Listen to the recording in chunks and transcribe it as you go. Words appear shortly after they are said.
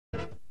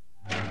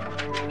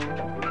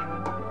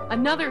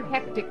Another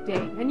hectic day,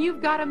 and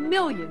you've got a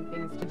million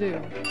things to do.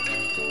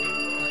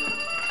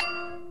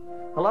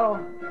 Hello?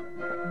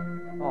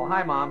 Oh,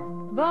 hi,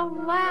 Mom.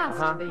 The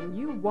last thing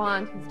you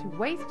want is to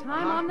waste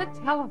time on the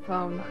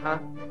telephone.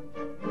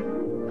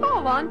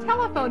 Call on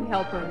Telephone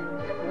Helper.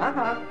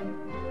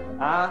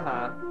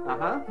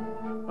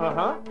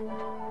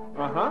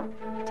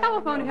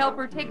 Telephone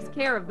Helper takes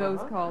care of those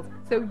calls,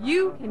 so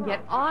you can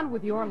get on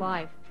with your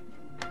life.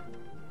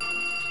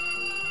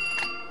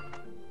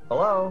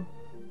 Hello?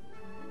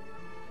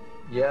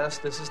 Yes,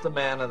 this is the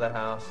man of the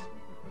house.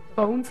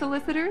 Phone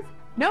solicitors?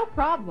 No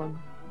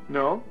problem.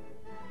 No.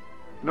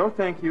 No,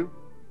 thank you.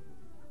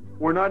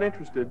 We're not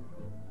interested.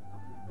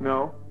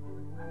 No.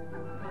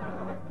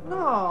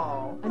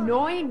 No.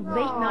 Annoying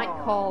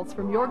late-night calls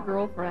from your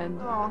girlfriend.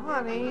 Oh,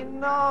 honey,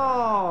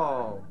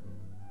 no.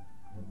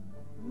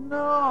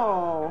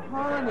 No,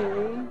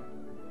 honey.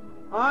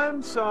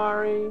 I'm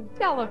sorry.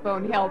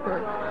 Telephone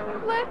Helper.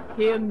 Let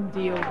him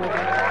deal with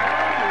it.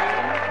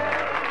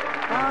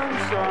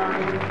 I'm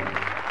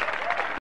sorry.